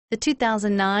The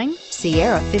 2009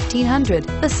 Sierra 1500.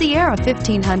 The Sierra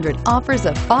 1500 offers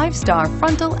a 5-star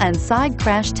frontal and side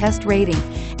crash test rating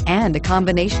and a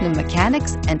combination of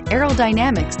mechanics and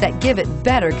aerodynamics that give it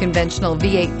better conventional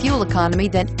V8 fuel economy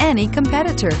than any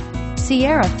competitor.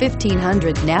 Sierra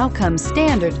 1500 now comes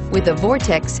standard with a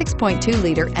Vortex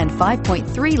 6.2-liter and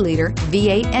 5.3-liter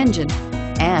V8 engine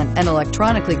and an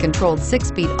electronically controlled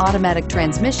 6-speed automatic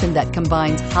transmission that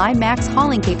combines high max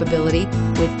hauling capability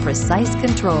with precise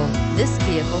control. This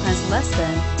vehicle has less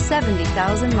than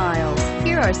 70,000 miles.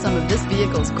 Here are some of this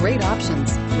vehicle's great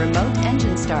options: remote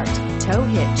engine start, tow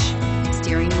hitch,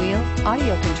 steering wheel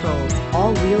audio controls,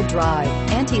 all-wheel drive,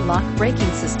 anti-lock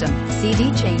braking system,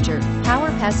 CD changer, power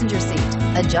passenger seat,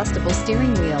 adjustable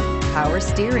steering wheel, power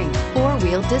steering,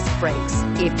 4-wheel disc brakes.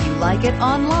 If you like it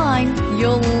online,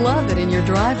 you'll love it in your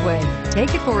driveway.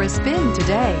 Take it for a spin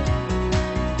today.